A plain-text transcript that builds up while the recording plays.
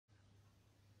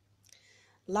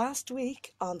Last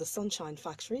week on The Sunshine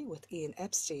Factory with Ian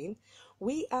Epstein,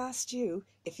 we asked you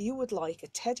if you would like a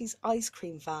Teddy's ice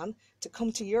cream van to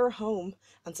come to your home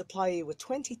and supply you with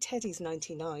 20 Teddy's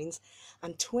 99s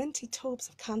and 20 tubs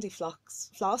of candy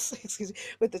floss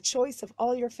with the choice of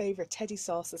all your favourite Teddy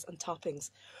sauces and toppings.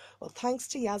 Well, thanks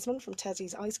to Yasmin from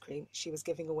Teddy's Ice Cream, she was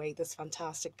giving away this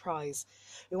fantastic prize.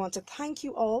 We want to thank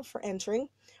you all for entering.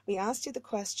 We asked you the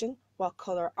question, what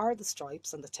colour are the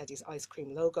stripes on the Teddy's Ice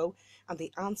Cream logo? And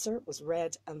the answer was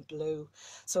red and blue.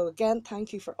 So again,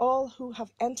 thank you for all who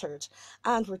have entered.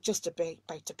 And we're just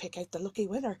about to pick out the lucky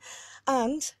winner.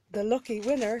 And the lucky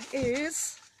winner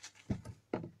is...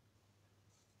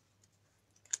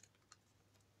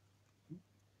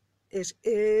 It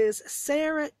is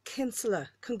Sarah Kinsella.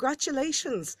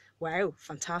 Congratulations. Wow,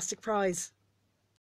 fantastic prize.